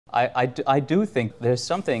I do think there's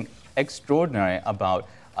something extraordinary about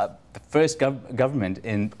the first government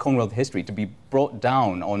in Commonwealth history to be brought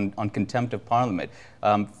down on contempt of Parliament,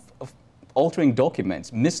 altering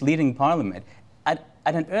documents, misleading Parliament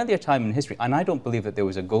at an earlier time in history. And I don't believe that there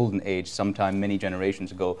was a golden age sometime many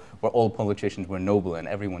generations ago where all politicians were noble and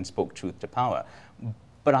everyone spoke truth to power.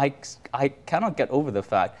 But I cannot get over the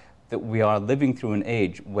fact that we are living through an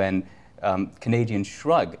age when Canadians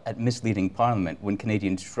shrug at misleading Parliament, when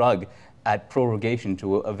Canadians shrug at prorogation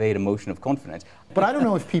to evade a motion of confidence. But I don't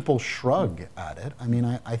know if people shrug at it. I mean,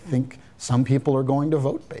 I think some people are going to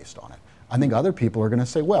vote based on it. I think other people are going to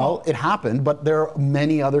say, well, it happened, but there are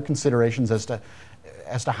many other considerations as to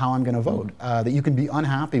how I'm going to vote. That you can be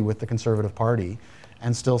unhappy with the Conservative Party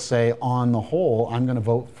and still say, on the whole, I'm going to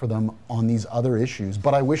vote for them on these other issues,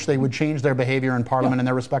 but I wish they would change their behavior in Parliament and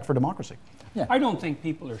their respect for democracy. Yeah. I don't think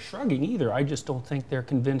people are shrugging either. I just don't think they're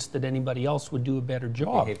convinced that anybody else would do a better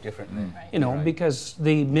job. Behave differently. You know, because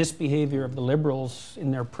the misbehavior of the Liberals in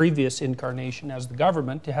their previous incarnation as the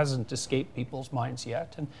government hasn't escaped people's minds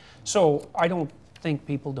yet. And so I don't think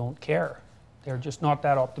people don't care. They're just not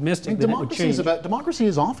that optimistic that it would change. Democracy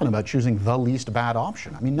is often about choosing the least bad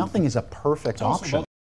option. I mean, nothing is a perfect option.